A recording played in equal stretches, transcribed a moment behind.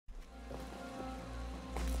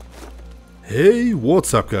Hey,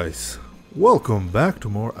 what's up guys? Welcome back to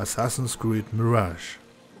more Assassin's Creed Mirage.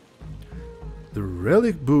 The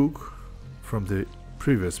relic book from the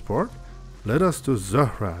previous part led us to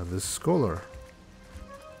Zahra the Scholar.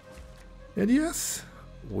 And yes,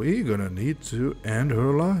 we're gonna need to end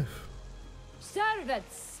her life.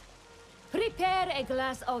 Servants, prepare a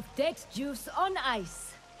glass of date juice on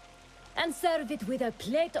ice and serve it with a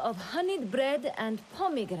plate of honeyed bread and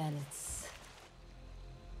pomegranates.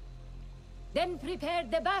 Then prepare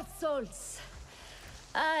the bath salts.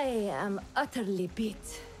 I am utterly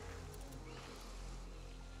beat.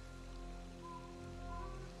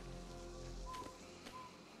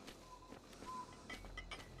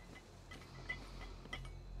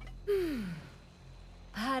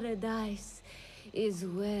 Paradise is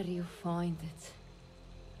where you find it.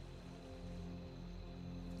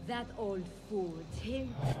 That old fool,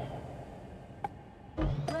 Tim.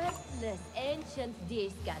 Worthless ancient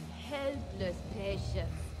disk and helpless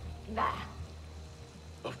patience. Bah!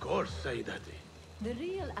 Of course, Sayyidati. The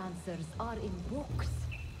real answers are in books.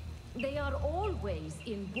 They are always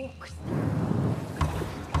in books.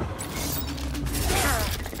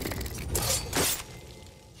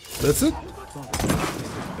 That's it?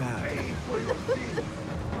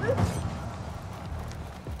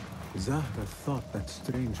 Zahra thought that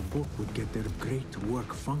strange book would get their great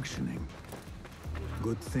work functioning.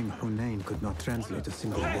 Good thing Hunain could not translate a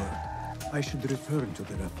single word. I should return to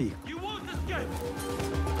the Rafiq. You won't escape!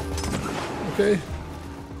 Okay.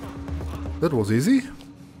 That was easy.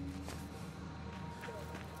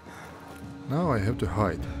 Now I have to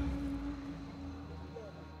hide.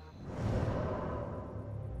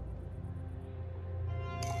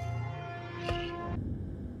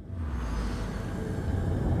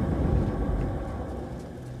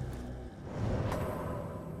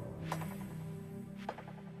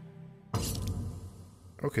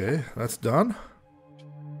 Okay, that's done.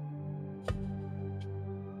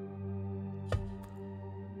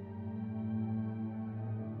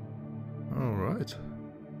 All right.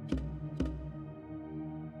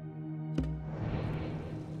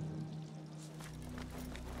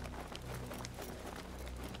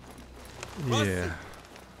 Yeah.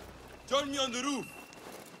 Join me on the roof!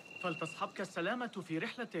 فلتصحبك السلامة في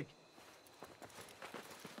رحلتك.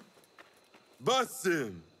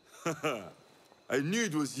 Basim! I knew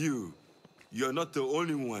it was you. You're not the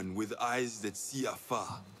only one with eyes that see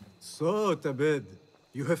afar. So, Tabid,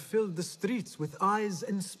 you have filled the streets with eyes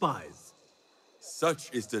and spies.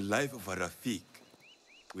 Such is the life of a Rafiq.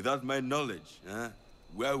 Without my knowledge,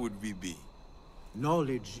 where would we be?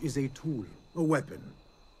 Knowledge is a tool, a weapon.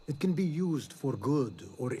 It can be used for good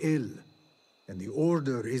or ill, and the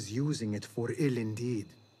Order is using it for ill indeed.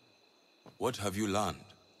 What have you learned?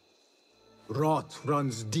 Rot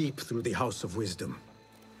runs deep through the House of Wisdom.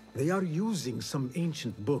 They are using some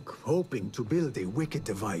ancient book, hoping to build a wicked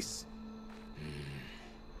device.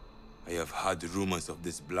 I have heard rumors of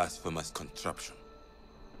this blasphemous contraption.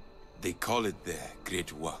 They call it their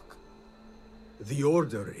great work. The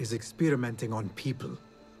Order is experimenting on people,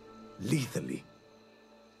 lethally.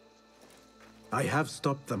 I have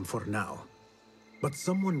stopped them for now, but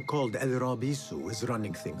someone called El Rabisu is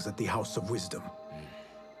running things at the House of Wisdom.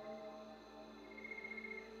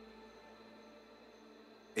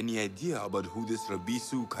 Any idea about who this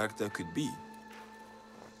Rabisu character could be?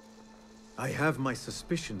 I have my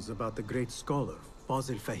suspicions about the great scholar,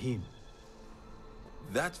 Fazil Fahim.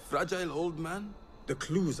 That fragile old man? The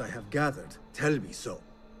clues I have gathered tell me so.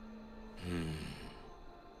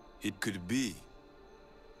 It could be.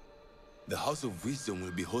 The House of Wisdom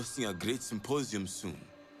will be hosting a great symposium soon.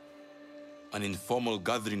 An informal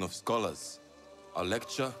gathering of scholars. A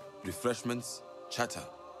lecture, refreshments, chatter.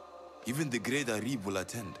 Even the great Arib will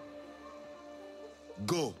attend.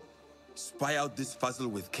 Go, spy out this Fazil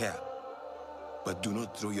with care. But do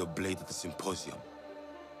not throw your blade at the symposium.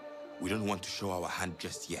 We don't want to show our hand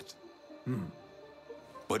just yet.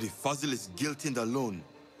 But if Fazil is guilty and alone,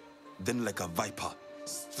 then like a viper,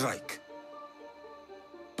 strike.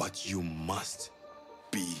 But you must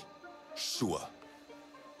be sure.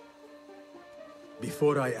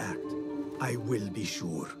 Before I act, I will be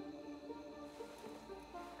sure.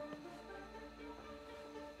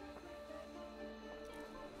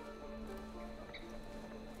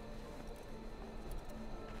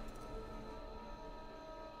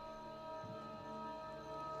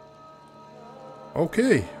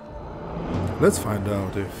 Okay. Let's find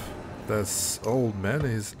out if this old man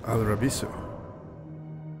is Al Rabisu.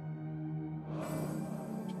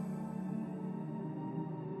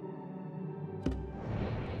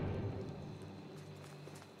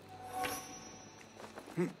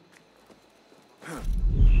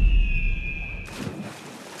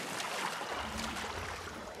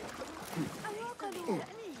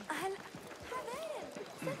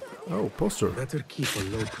 Oh, poster. Better keep a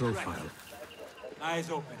low profile. Eyes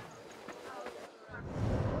open.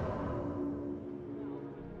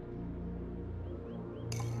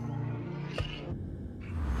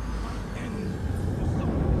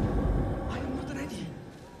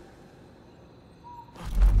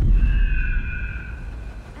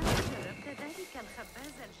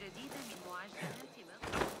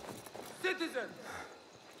 Citizens,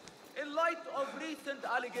 in light of recent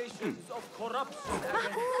allegations of corruption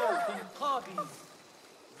against certain Qadis,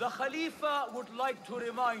 the Khalifa would like to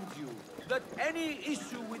remind you that any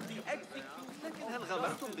issue with the execution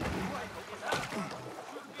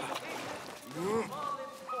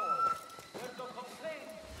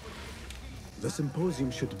The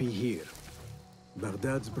symposium should be here.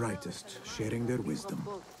 Baghdad's brightest, sharing their wisdom.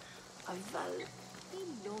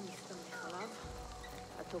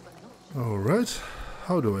 Alright,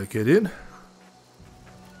 how do I get in?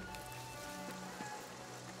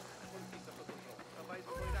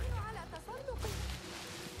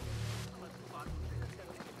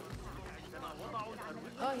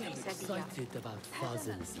 I am excited about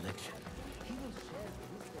Fazil's lecture.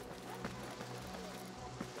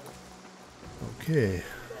 Okay,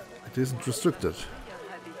 it isn't restricted.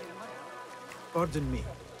 Pardon me.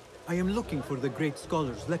 I am looking for the great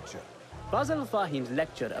scholar's lecture. Fazil Fahim's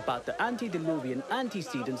lecture about the antediluvian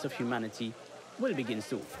antecedents of humanity will begin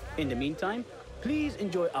soon. In the meantime, please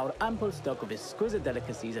enjoy our ample stock of exquisite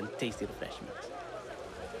delicacies and tasty refreshments.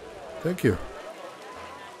 Thank you.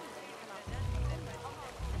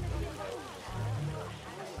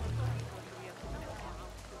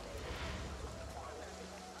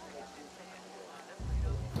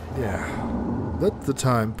 Yeah, let the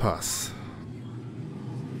time pass.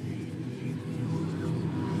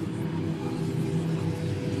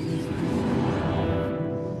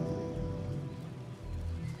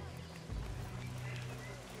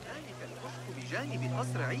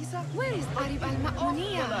 Where is Arib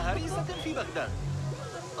al-Ma'muniyah?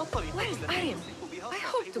 Where is Arib? I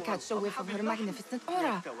hope to catch a whiff of her magnificent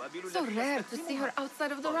aura. So rare to see her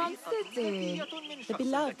outside of the round city. The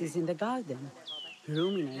beloved is in the garden,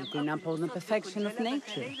 ruminating upon the perfection of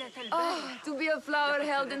nature. Oh, to be a flower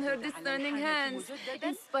held in her discerning hands,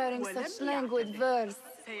 inspiring such languid verse.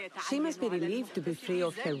 She must be relieved to be free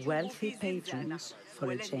of her wealthy patrons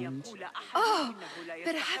for a change. Oh,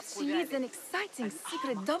 perhaps she leads an exciting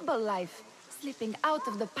secret double life, slipping out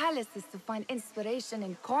of the palaces to find inspiration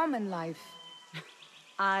in common life.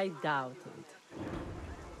 I doubt it.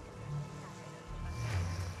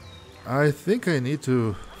 I think I need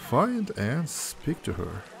to find and speak to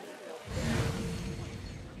her.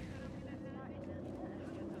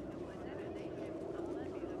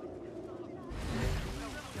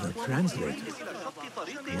 The translator?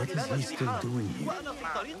 What is he still doing here?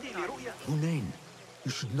 Hunain,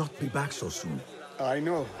 you should not be back so soon. I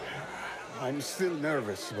know. I'm still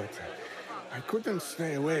nervous, but I couldn't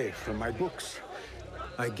stay away from my books.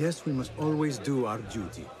 I guess we must always do our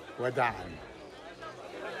duty. وداعاً.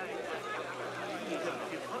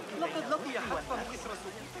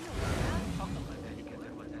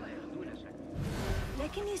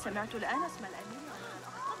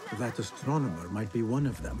 That astronomer might be one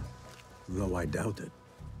of them, though I doubt it.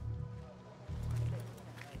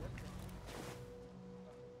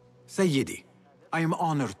 Sayyidi, I am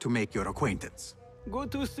honored to make your acquaintance.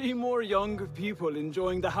 Good to see more young people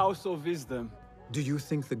enjoying the House of Wisdom. Do you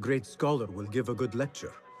think the great scholar will give a good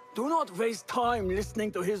lecture? Do not waste time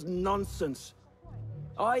listening to his nonsense.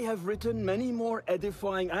 I have written many more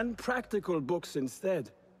edifying and practical books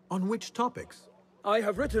instead. On which topics? I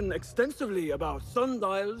have written extensively about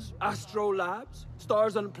sundials, astrolabes,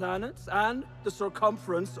 stars and planets, and the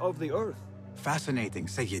circumference of the Earth. Fascinating,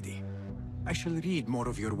 Sayyidi. I shall read more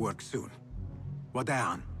of your work soon.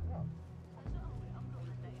 Wada'an.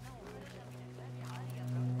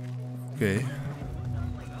 Okay.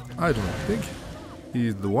 I don't think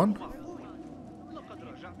he's the one.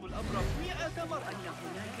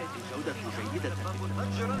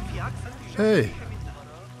 Hey!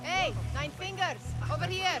 Hey, Nine Fingers, over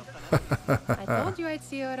here! I told you I'd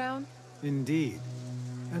see you around. Indeed.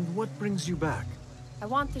 And what brings you back? I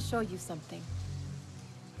want to show you something.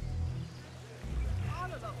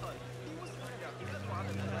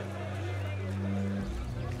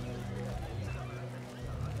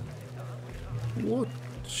 What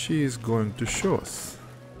she is going to show us?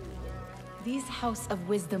 These House of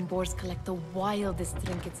Wisdom boars collect the wildest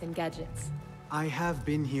trinkets and gadgets. I have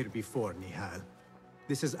been here before, Nihal.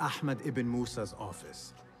 This is Ahmed ibn Musa's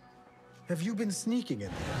office. Have you been sneaking in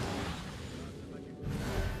there?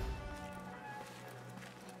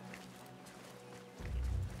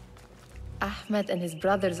 Ahmed and his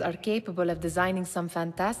brothers are capable of designing some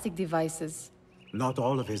fantastic devices. Not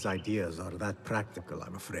all of his ideas are that practical,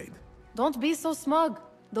 I'm afraid. Don't be so smug.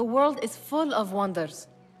 The world is full of wonders.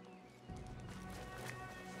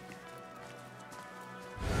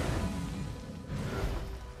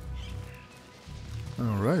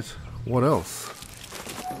 All right, what else?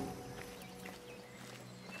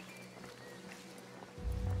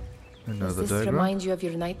 Another Does this diagram? remind you of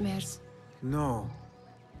your nightmares? No.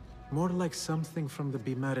 More like something from the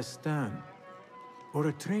Bimaristan. Or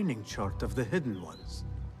a training chart of the Hidden Ones.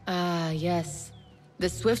 Ah, yes. The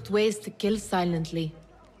swift ways to kill silently.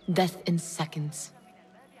 Death in seconds.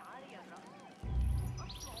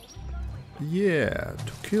 Yeah,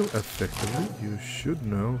 to kill effectively, you should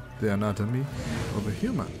know the anatomy of a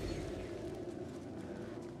human.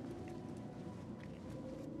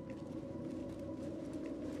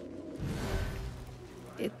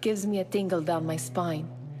 It gives me a tingle down my spine.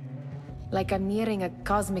 Like I'm nearing a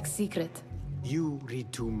cosmic secret. You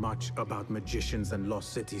read too much about magicians and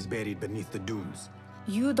lost cities buried beneath the dunes.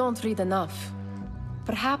 You don't read enough.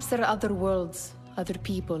 Perhaps there are other worlds, other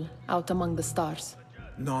people, out among the stars.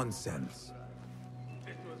 Nonsense.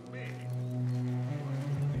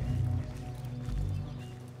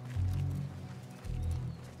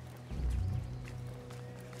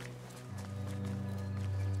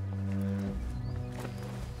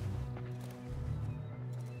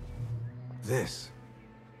 This.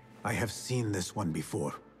 I have seen this one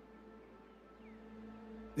before.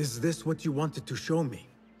 Is this what you wanted to show me?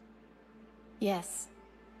 Yes.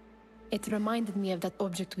 It reminded me of that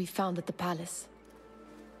object we found at the palace.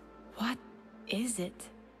 What is it?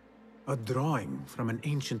 A drawing from an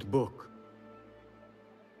ancient book.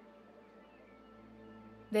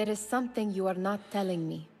 There is something you are not telling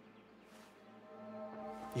me.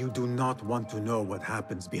 You do not want to know what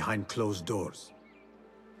happens behind closed doors.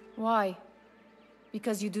 Why?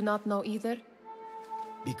 Because you do not know either?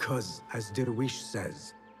 Because, as Derwish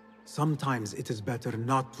says, sometimes it is better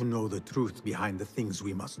not to know the truth behind the things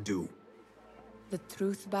we must do. The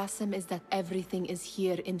truth, Basim, is that everything is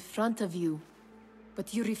here in front of you.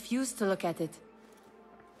 But you refuse to look at it.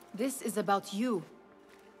 This is about you.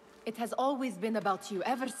 It has always been about you,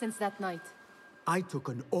 ever since that night. I took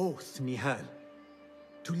an oath, Nihal,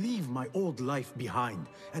 to leave my old life behind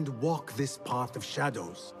and walk this path of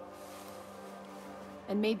shadows.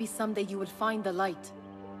 And maybe someday you will find the light.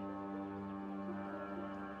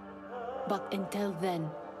 But until then,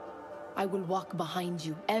 I will walk behind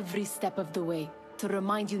you every step of the way to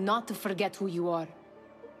remind you not to forget who you are.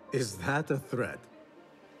 Is that a threat?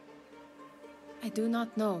 I do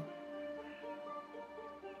not know.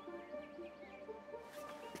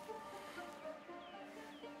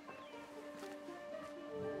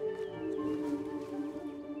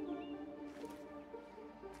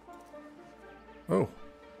 Oh,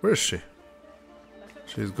 where is she?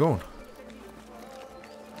 She's gone.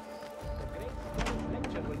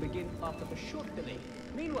 Lecture will begin after a short delay.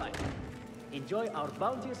 Meanwhile, enjoy our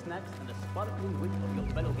bounteous snacks and the sparkling wit of your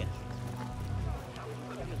fellow guests.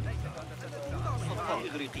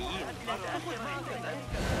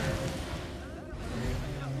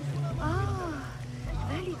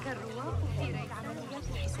 ذلك الرواق في العمليات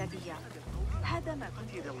الحسابية. هذا ما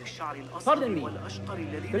كنت ذوي الشعر Pardon الأصفر me. والأشقر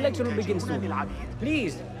الذين The lecture will begin يتاجرون soon. بالعبيد.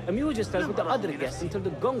 Please, amuse yourself with the other guests until the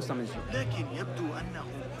gong summons you. لكن يبدو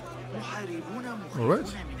أنهم محاربون Alright,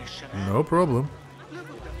 مخيفون من الشمال. no problem.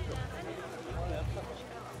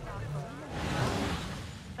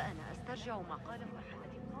 فأنا أسترجع ما قاله أحد.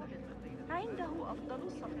 عنده أفضل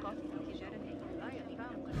الصفقات التجارية.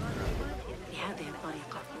 بهذه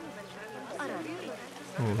الطريقة أرى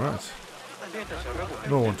Alright.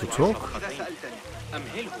 No one to talk.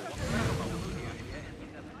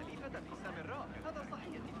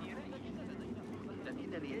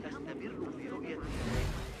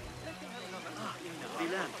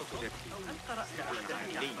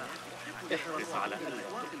 احرص على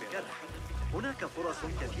هناك فرص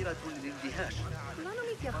كثيرة للاندهاش.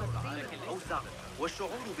 أوسع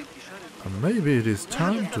والشعور بانتشار. And maybe it is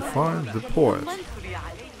time to find the poet.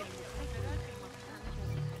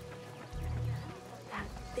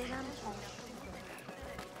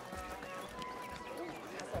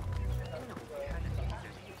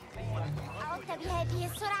 عدت بهذه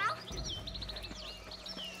السرعة؟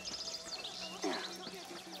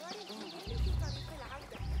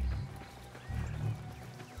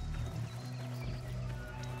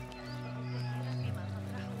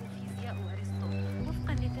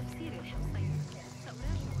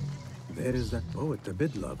 There is that poet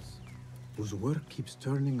Abid loves, whose work keeps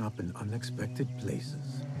turning up in unexpected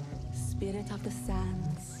places. Spirit of the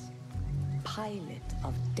sands, pilot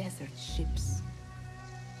of desert ships.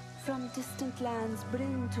 From distant lands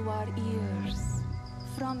bring to our ears,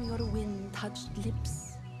 from your wind-touched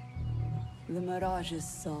lips, the Mirage's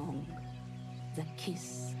song, the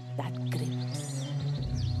kiss that grips.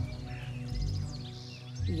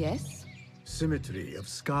 Yes? Symmetry of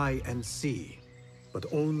sky and sea, but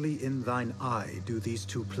only in thine eye do these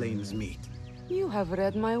two planes meet. You have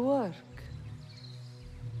read my work.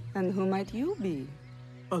 And who might you be?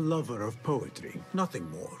 A lover of poetry, nothing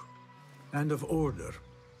more. And of order.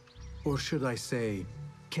 Or should I say,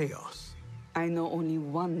 chaos? I know only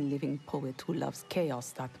one living poet who loves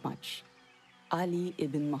chaos that much. Ali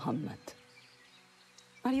ibn Muhammad.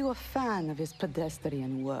 Are you a fan of his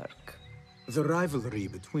pedestrian work? The rivalry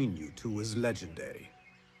between you two is legendary.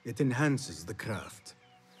 It enhances the craft.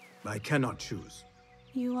 I cannot choose.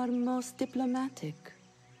 You are most diplomatic.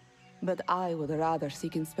 But I would rather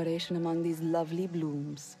seek inspiration among these lovely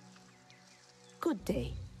blooms. Good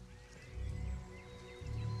day.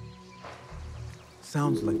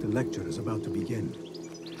 Sounds like the lecture is about to begin.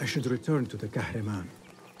 I should return to the Kahraman.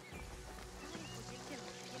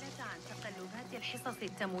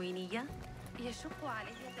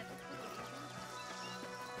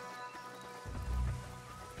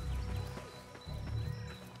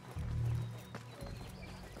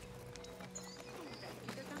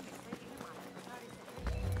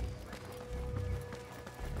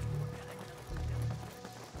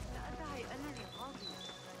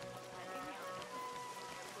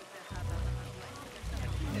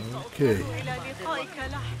 Okay.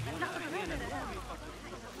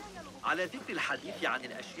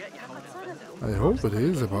 I hope it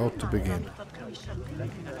is about to begin.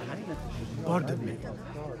 Pardon me.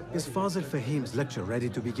 Is Fazil Fahim's lecture ready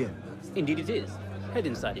to begin? Indeed it is. Head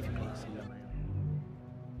inside if you please.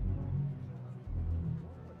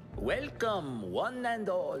 Welcome, one and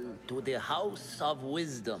all, to the House of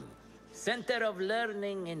Wisdom, center of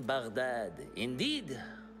learning in Baghdad, indeed,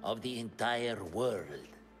 of the entire world.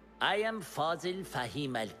 I am Fazil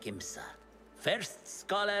Fahim al-Kimsa, first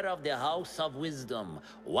scholar of the House of Wisdom,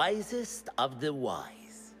 wisest of the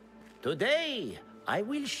wise. Today, I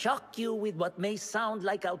will shock you with what may sound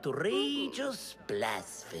like outrageous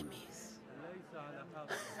blasphemies.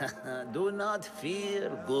 Do not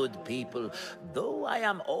fear, good people. Though I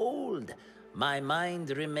am old, my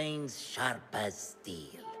mind remains sharp as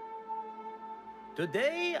steel.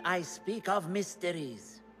 Today, I speak of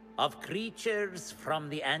mysteries, of creatures from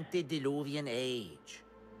the antediluvian age.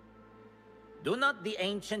 Do not the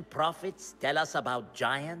ancient prophets tell us about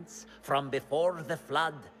giants from before the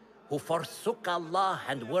flood who forsook Allah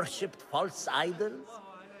and worshipped false idols?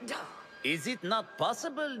 Is it not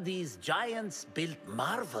possible these giants built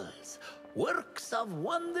marvels, works of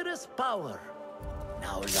wondrous power,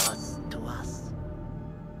 now lost to us?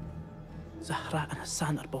 Zahra and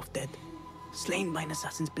Hassan are both dead, slain by an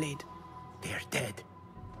assassin's blade. They're dead.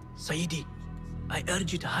 Saidi, I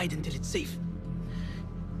urge you to hide until it's safe.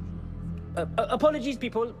 Apologies,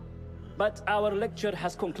 people, but our lecture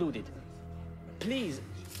has concluded. Please,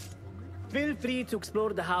 feel free to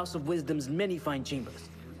explore the House of Wisdom's many fine chambers.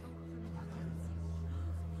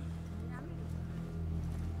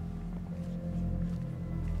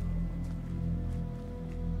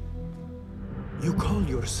 You call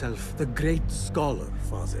yourself the great scholar,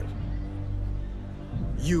 Fazil.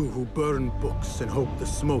 You who burn books and hope the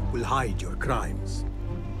smoke will hide your crimes.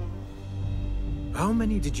 How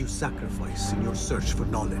many did you sacrifice in your search for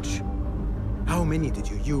knowledge? How many did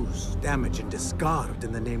you use, damage, and discard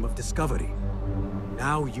in the name of discovery?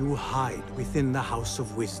 Now you hide within the House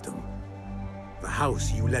of Wisdom. The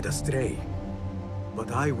house you led astray.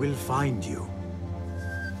 But I will find you.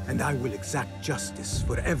 And I will exact justice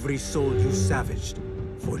for every soul you savaged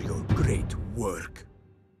for your great work.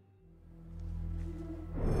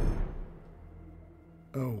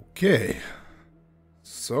 Okay.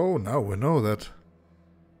 So now we know that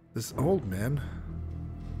this old man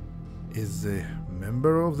is a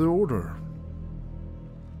member of the Order.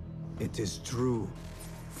 It is true.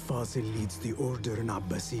 Fazil leads the Order in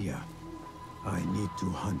Abbasiyah. I need to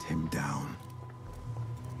hunt him down.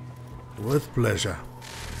 With pleasure.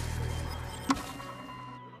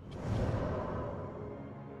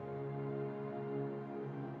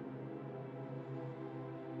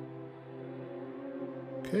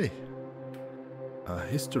 Okay. A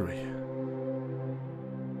history.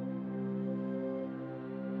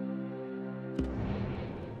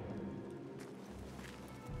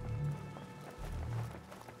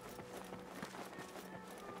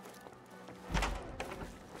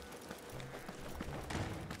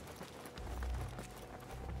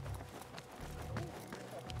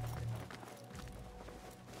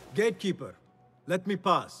 Gatekeeper, let me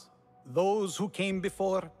pass. Those who came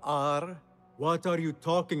before are... What are you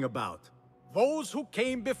talking about? Those who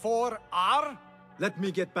came before are... Let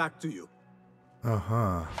me get back to you.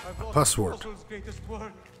 Password.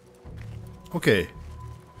 Okay.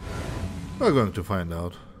 We're going to find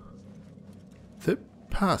out the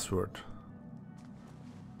password.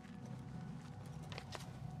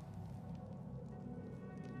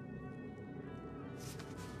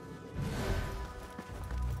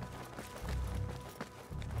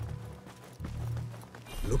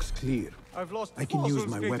 Looks clear. I can use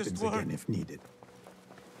my weapons again if needed.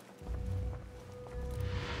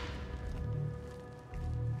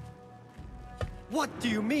 What do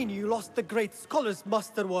you mean you lost the great scholar's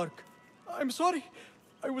masterwork? I'm sorry.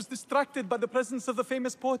 I was distracted by the presence of the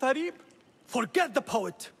famous poet Harib. Forget the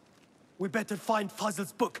poet! We better find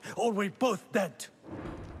Fazl's book, or we're both dead.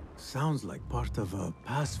 Sounds like part of a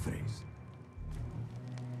passphrase.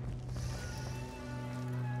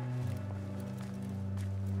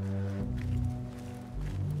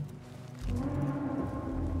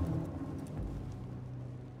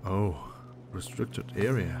 Oh, restricted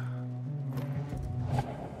area.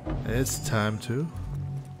 It's time to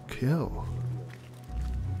kill.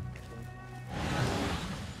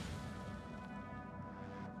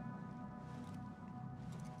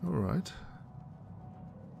 All right.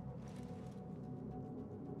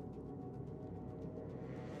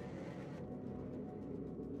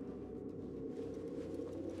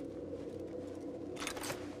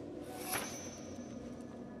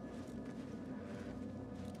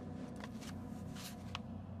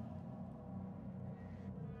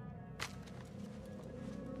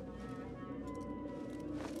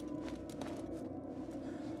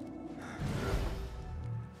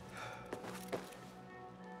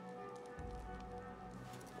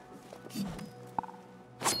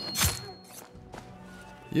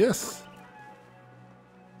 Yes.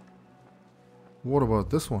 What about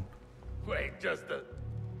this one? Wait just a...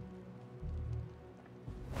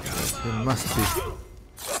 He must be...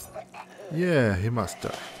 Yeah, he must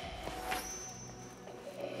die.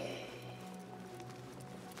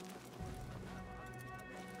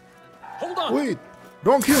 Hold on! Wait!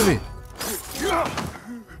 Don't kill me!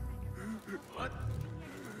 What?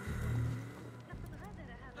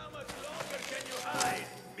 How much longer can you hide,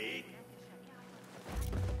 me?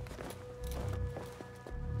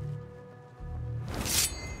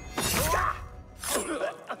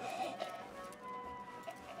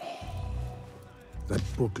 That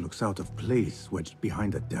book looks out of place wedged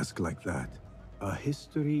behind a desk like that. A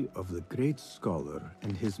history of the great scholar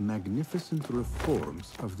and his magnificent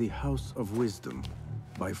reforms of the House of Wisdom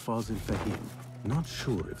by Fazl Fahim. Not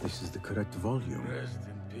sure if this is the correct volume. Rest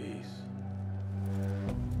in peace.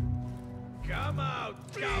 Come out,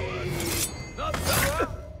 coward! Not coward!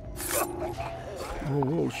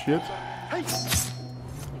 Oh, shit.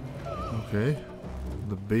 Okay.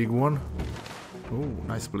 The big one. Oh,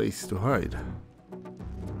 nice place to hide.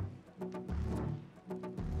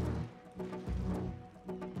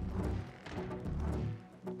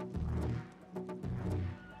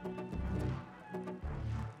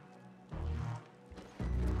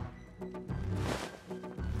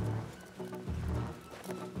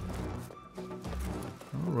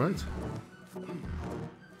 All right.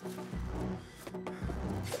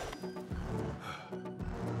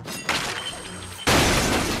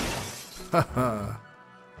 Haha,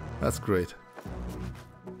 that's great.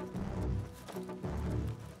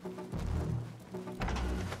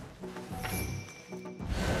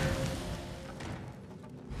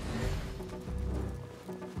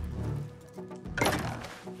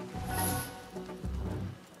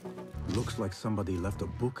 Looks like somebody left a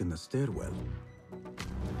book in the stairwell.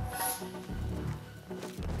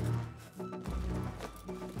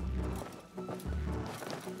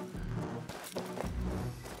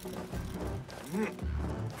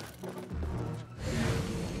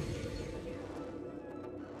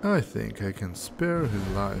 I think I can spare his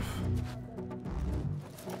life.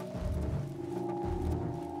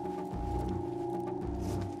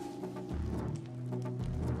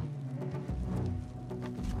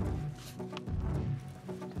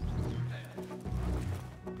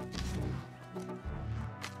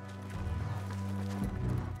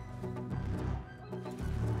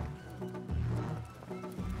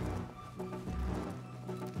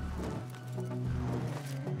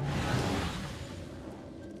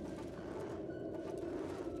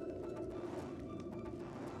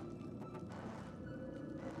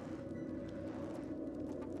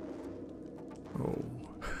 Oh.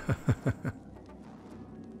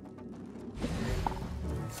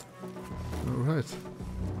 All right.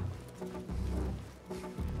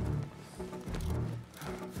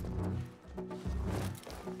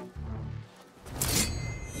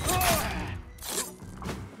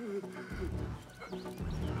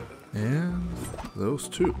 those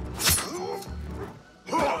two.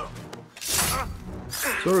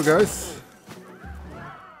 Sorry guys.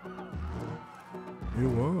 You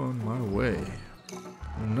were on my way.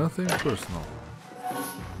 Nothing personal.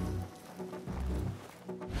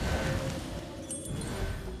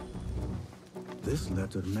 This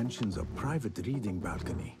letter mentions a private reading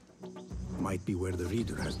balcony. Might be where the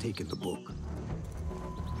reader has taken the book.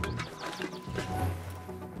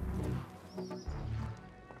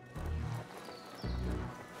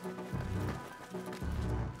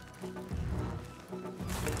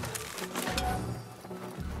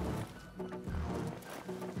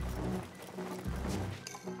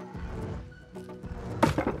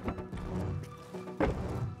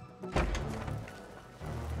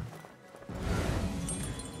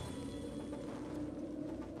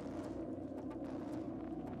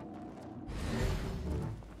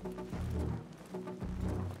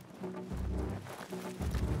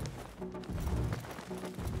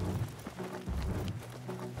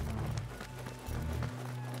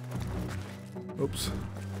 Oops.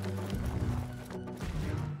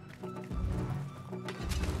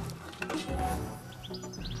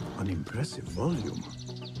 An impressive volume.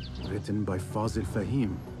 Written by Fazil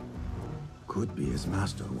Fahim. Could be his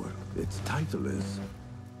masterwork. Its title is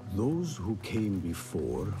Those Who Came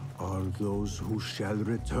Before Are Those Who Shall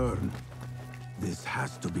Return. This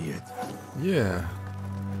has to be it. Yeah.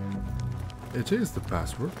 It is the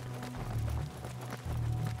password.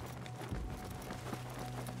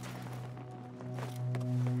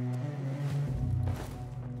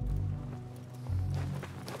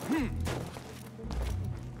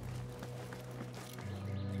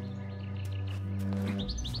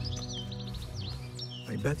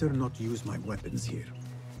 I better not use my weapons here.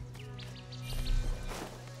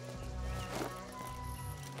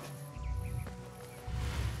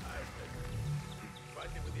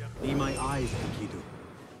 Be my eyes, Enkidu.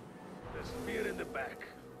 There's fear in the back.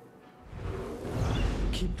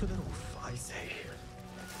 Keep to the roof, I say.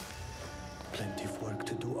 Plenty of work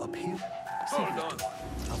to do up here. Hold on.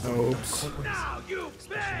 Oops. Now you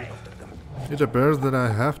pay! It appears that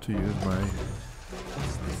I have to use my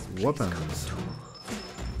weapons.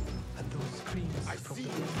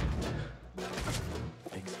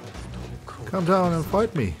 Come down and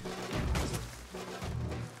fight me.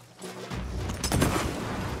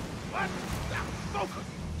 What? Focus!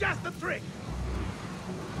 Just the trick!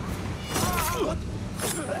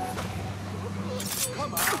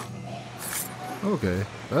 Come on! Okay,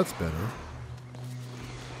 that's better.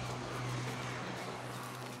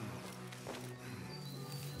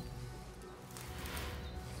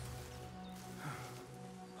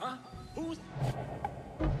 Huh? Who's...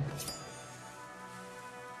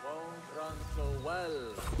 Won't run so well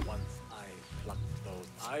once I pluck those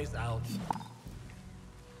eyes out.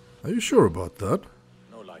 Are you sure about that?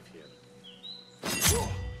 No life here.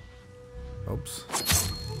 Oops.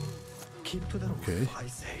 Keep to the roof, Okay. I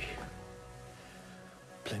say.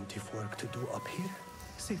 Plenty of work to do up here.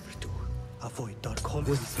 Safer to avoid dark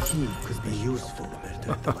hallways. This key could be useful.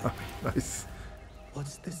 Nice.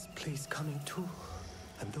 What's this place coming to?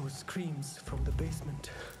 And those screams from the basement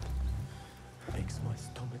makes my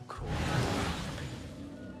stomach crawl.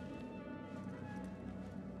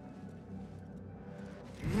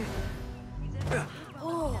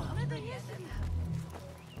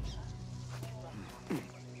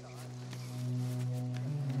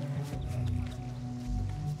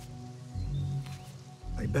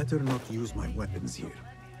 I better not use my weapons here.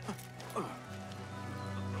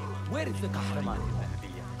 Where is the Kahraman?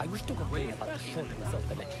 I wish to complain about the shortness of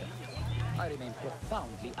the lecture. I remain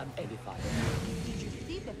profoundly unedified. Did you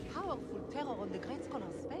see the powerful terror on the great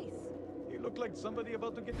scholar's face? He looked like somebody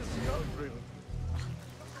about to get his skull drilled.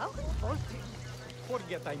 How revolting.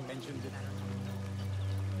 Forget I mentioned it.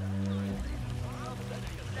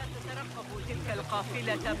 تلك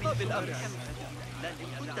القافلة بالأمس.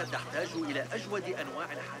 كنت تحتاج إلى أجود أنواع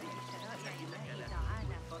الحرير.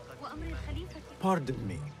 Pardon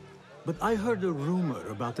me, but I heard a rumor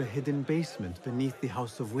about a hidden basement beneath the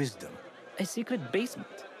House of Wisdom. A secret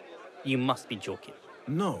basement? You must be joking.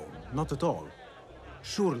 No, not at all.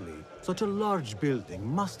 Surely, such a large building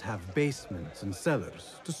must have basements and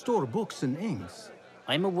cellars to store books and inks.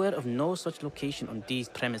 I'm aware of no such location on these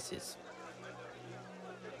premises.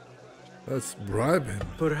 Let's bribe him.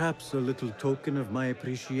 Perhaps a little token of my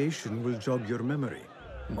appreciation will jog your memory.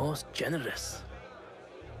 Most generous.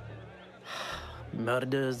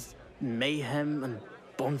 Murders, mayhem, and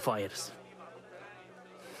bonfires.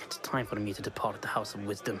 It's time for me to depart the House of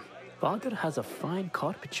Wisdom. Father has a fine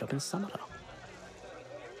carpet shop in Samara.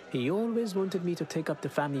 He always wanted me to take up the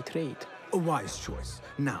family trade. A wise choice.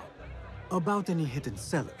 Now, About any hidden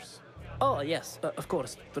cellars? Oh, yes, of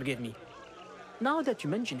course. Forgive me. Now that you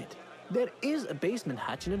mention it, there is a basement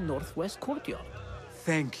hatch in the northwest courtyard.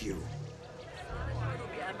 Thank you.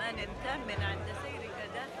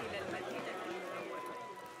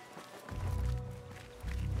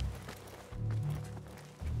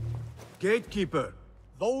 Gatekeeper.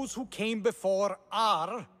 Those who came before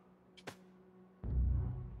are...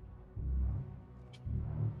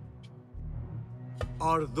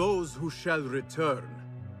 Are those who shall return.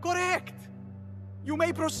 Correct! You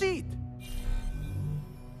may proceed.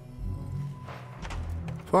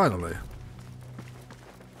 Finally.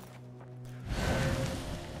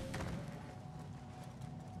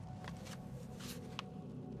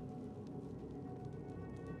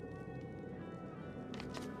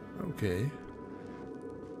 Okay.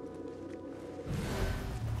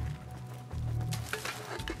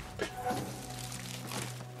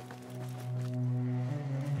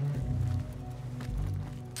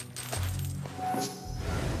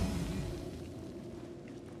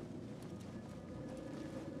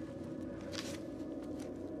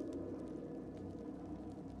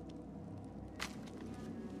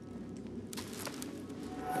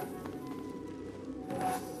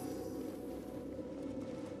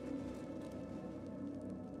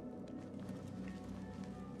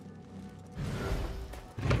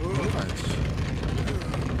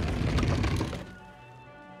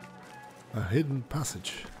 A hidden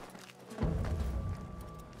passage.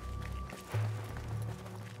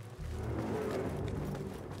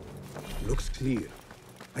 Looks clear.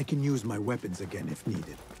 I can use my weapons again if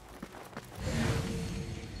needed.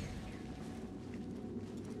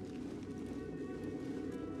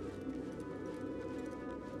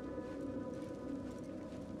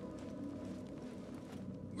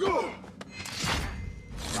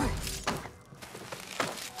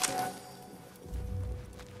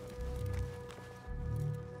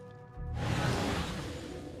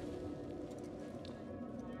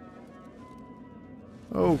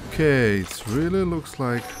 Okay, it really looks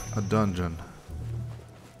like a dungeon.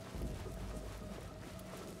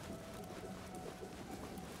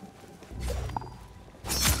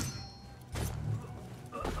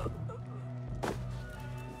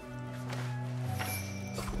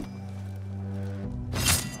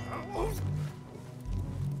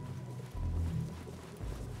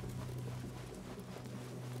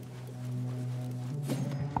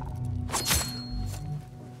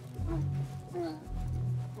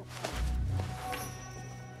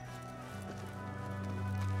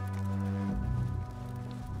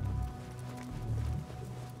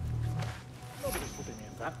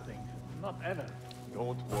 That thing. Not ever.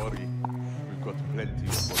 Don't worry. We've got plenty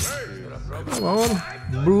of volunteers. Come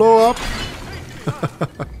on, blow up.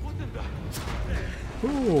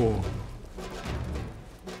 Oh.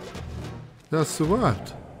 That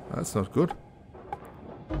survived. That's not good.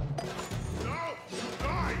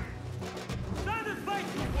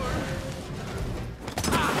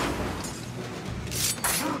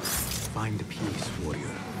 Find peace,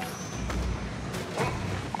 warrior.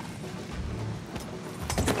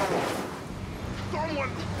 Someone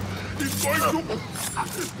is going to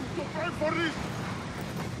fight for this.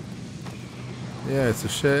 Yeah, it's a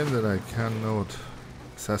shame that I cannot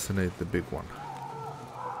assassinate the big one.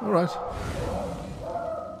 Alright.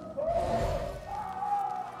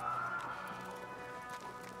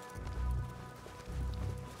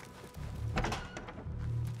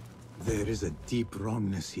 There is a deep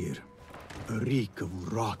wrongness here. A reek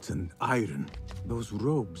of rotten iron. Those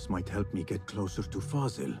robes might help me get closer to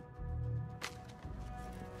Fazil.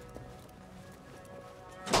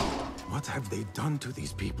 What have they done to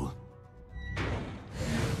these people?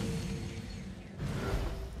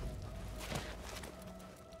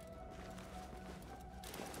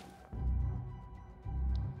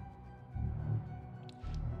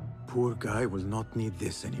 Poor guy will not need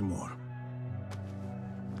this anymore.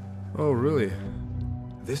 Oh, really?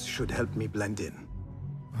 This should help me blend in.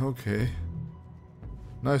 Okay.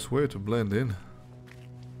 Nice way to blend in.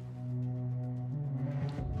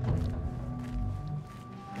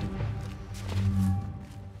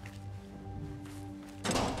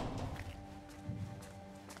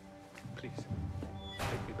 Please,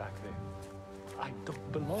 take me back there. I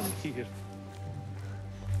don't belong here.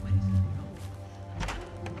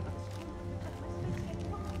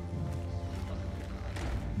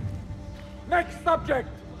 Next subject!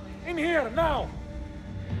 In here, now!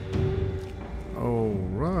 Oh,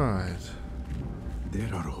 right.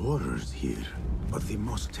 There are horrors here, but the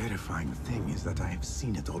most terrifying thing is that I have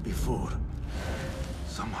seen it all before.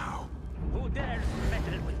 Somehow. Who dares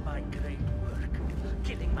meddle with my great work,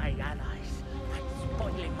 killing my allies? That's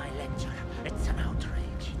spoiling my lecture. It's an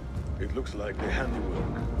outrage. It looks like the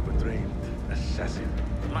handiwork of a trained assassin.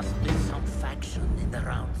 Must be some faction in the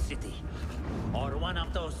Round City. Or one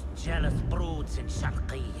of those jealous broods in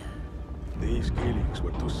Sharqiyya. These killings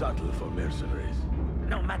were too subtle for mercenaries.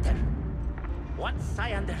 No matter. Once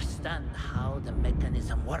I understand how the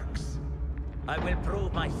mechanism works, I will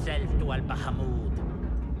prove myself to Al-Bahamud.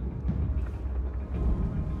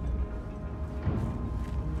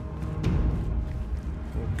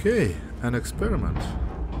 Okay, an experiment.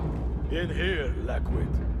 In here,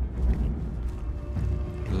 Lackwit.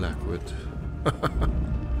 Lackwit.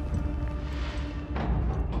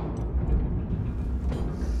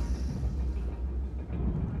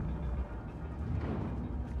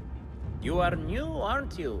 You are new,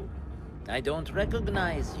 aren't you? I don't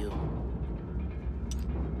recognize you.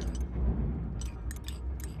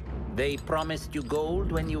 They promised you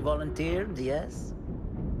gold when you volunteered, yes?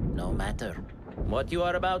 No matter. What you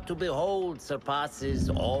are about to behold surpasses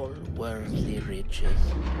all worldly riches.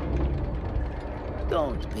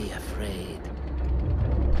 Don't be afraid.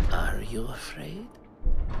 Are you afraid?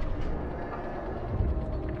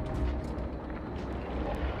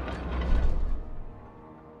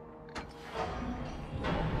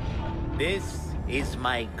 This is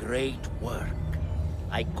my great work.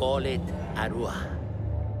 I call it Aruah.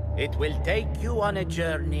 It will take you on a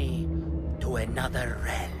journey to another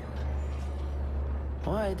realm.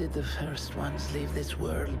 Why did the first ones leave this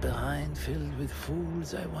world behind, filled with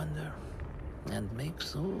fools, I wonder, and make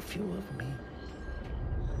so few of me?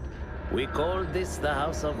 We called this the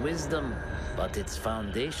House of Wisdom, but its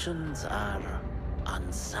foundations are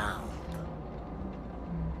unsound.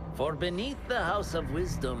 For beneath the House of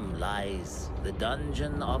Wisdom lies the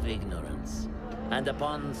Dungeon of Ignorance, and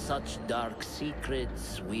upon such dark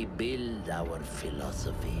secrets we build our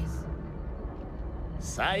philosophies.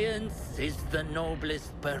 Science is the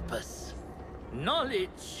noblest purpose.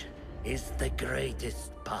 Knowledge is the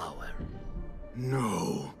greatest power.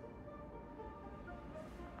 No.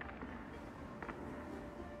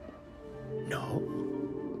 No?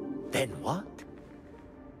 Then what?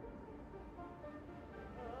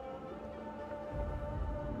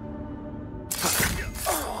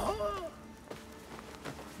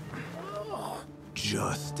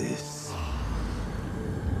 Justice.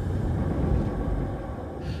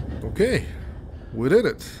 Okay, we did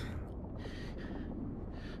it.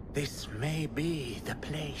 This may be the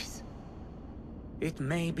place. It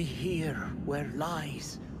may be here where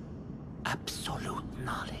lies absolute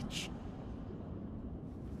knowledge.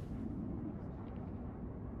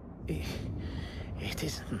 It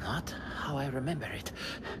is not how I remember it.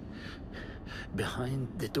 Behind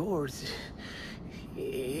the doors,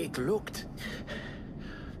 it looked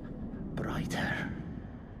brighter.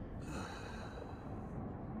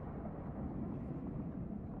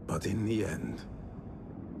 But in the end,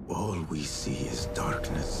 all we see is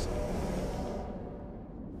darkness.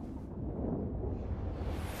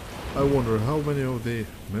 I wonder how many of the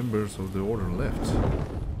members of the Order left.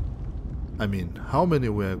 I mean, how many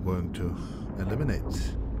we are going to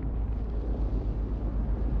eliminate.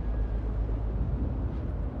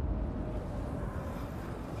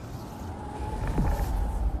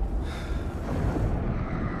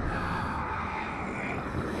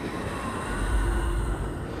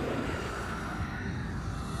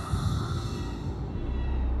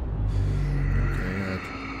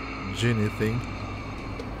 Genie thing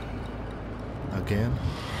again.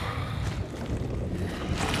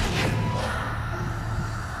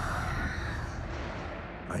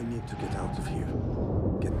 I need to get out of here.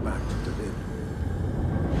 Get back to the inn.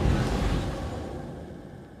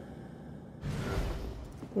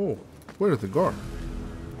 Oh, where is the guard?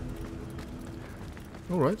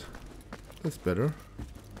 Alright, that's better.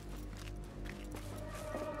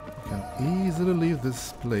 I can easily leave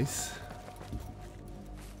this place.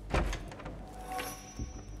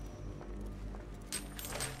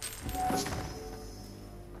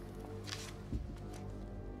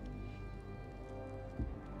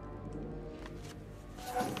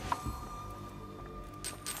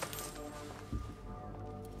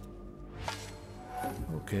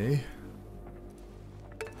 Okay.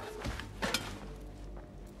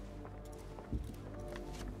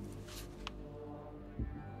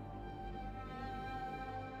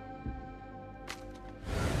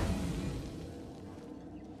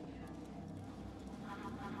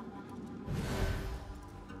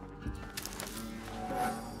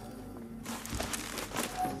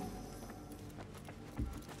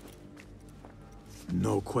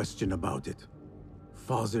 No question about it.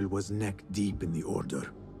 Fazil was neck deep in the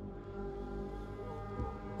Order.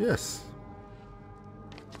 Yes.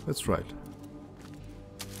 That's right.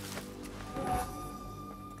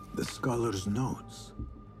 the scholar's notes.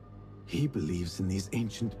 He believes in these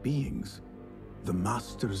ancient beings, the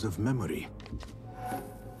masters of memory.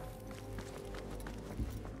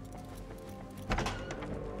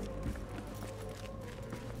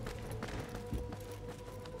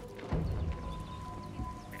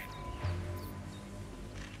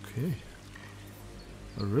 Okay.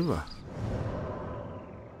 A river.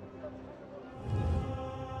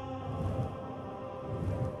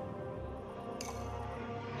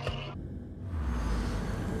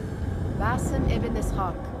 Basim ibn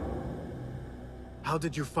Ishaq. How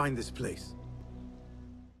did you find this place?